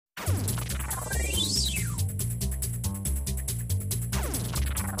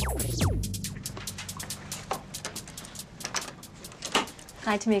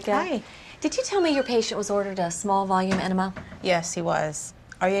Hi, Tamika. Hi. Did you tell me your patient was ordered a small volume enema? Yes, he was.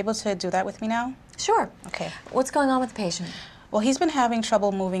 Are you able to do that with me now? Sure. Okay. What's going on with the patient? Well, he's been having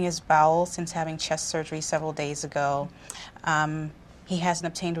trouble moving his bowel since having chest surgery several days ago. He hasn't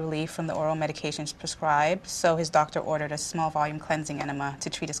obtained relief from the oral medications prescribed, so his doctor ordered a small volume cleansing enema to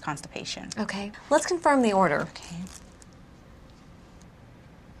treat his constipation. Okay. Let's confirm the order. Okay.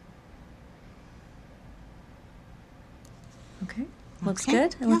 Okay. Looks Okay.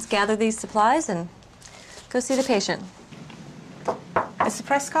 good. And Yeah. let's gather these supplies and go see the patient. Mr.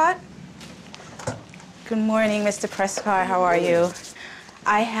 Prescott? Good morning, Mr. Prescott. How are you?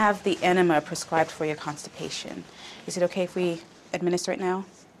 I have the enema prescribed for your constipation. Is it okay if we administer it now?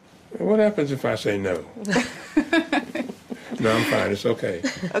 What happens if I say no? No, I'm fine. It's okay.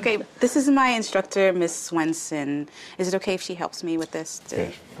 Okay, this is my instructor, Miss Swenson. Is it okay if she helps me with this?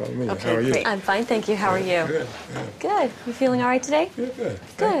 Yes, follow me. Okay, How are you? great. I'm fine, thank you. How are you? Good. Good. You feeling all right today? Good.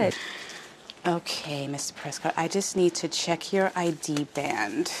 Good. Okay, Mr. Prescott, I just need to check your ID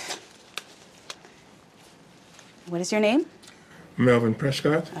band. What is your name? Melvin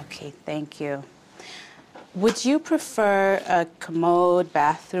Prescott? Okay, thank you. Would you prefer a commode,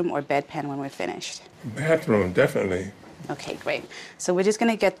 bathroom, or bedpan when we're finished? Bathroom, definitely. Okay, great. So we're just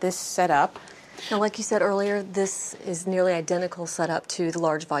going to get this set up. Now, like you said earlier, this is nearly identical setup to the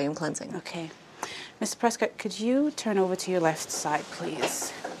large volume cleansing. Okay. Mr. Prescott, could you turn over to your left side,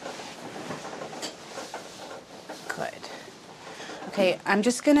 please? Good. Okay, I'm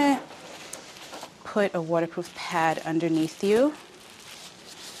just going to put a waterproof pad underneath you.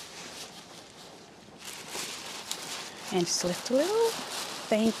 And just lift a little.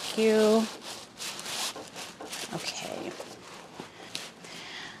 Thank you. Okay.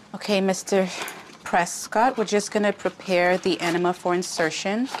 Okay, Mr. Prescott, we're just going to prepare the enema for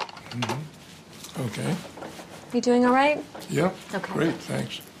insertion. Okay. You doing all right? Yep. Okay. Great,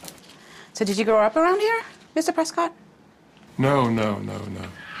 thanks. So did you grow up around here, Mr. Prescott? No.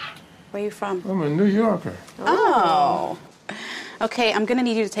 Where are you from? I'm a New Yorker. Oh. Okay, I'm going to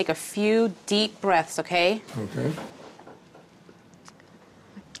need you to take a few deep breaths, okay? Okay.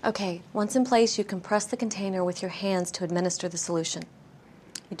 Okay, once in place, you can press the container with your hands to administer the solution.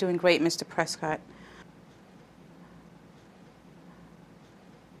 You're doing great, Mr. Prescott.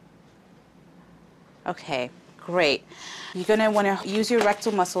 Okay, great. You're going to want to use your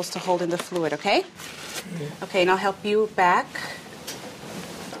rectal muscles to hold in the fluid, okay? Okay, and I'll help you back.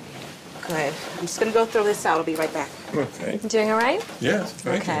 Good. I'm just going to go throw this out. I'll be right back. Okay. You doing all right? Yes,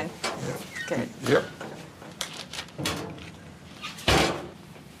 thank Okay. you. Good. Yep.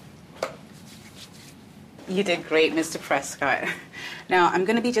 You did great, Mr. Prescott. Now, I'm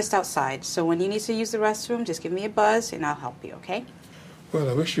going to be just outside, so when you need to use the restroom, just give me a buzz and I'll help you, okay? Well,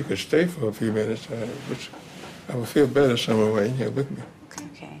 I wish you could stay for a few minutes. I would feel better somewhere here with me.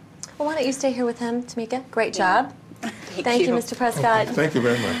 Okay. Well, why don't you stay here with him, Tamika? Great job. Thank you, Mr. Prescott. Okay, thank you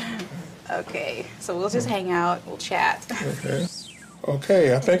very much. Okay, so we'll just hang out, we'll chat. Okay.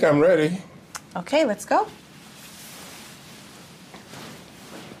 Okay, I think I'm ready. Okay, let's go.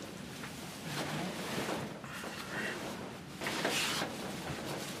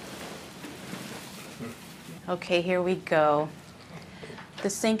 Okay, here we go. The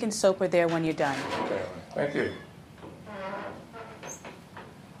sink and soap are there when you're done. Okay, thank you.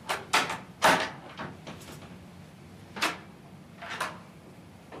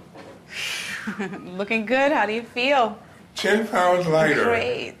 Looking good. How do you feel? 10 pounds lighter.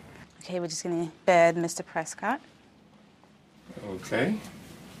 Great. Okay, we're just going to bed Mr. Prescott. Okay.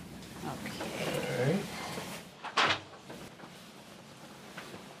 Okay.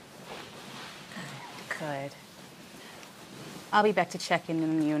 Good. I'll be back to check in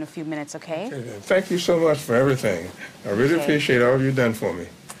on you in a few minutes, okay? Okay, then. Thank you so much for everything. I really Okay. appreciate all you've done for me.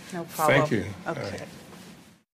 No problem. Thank you. Okay. All right.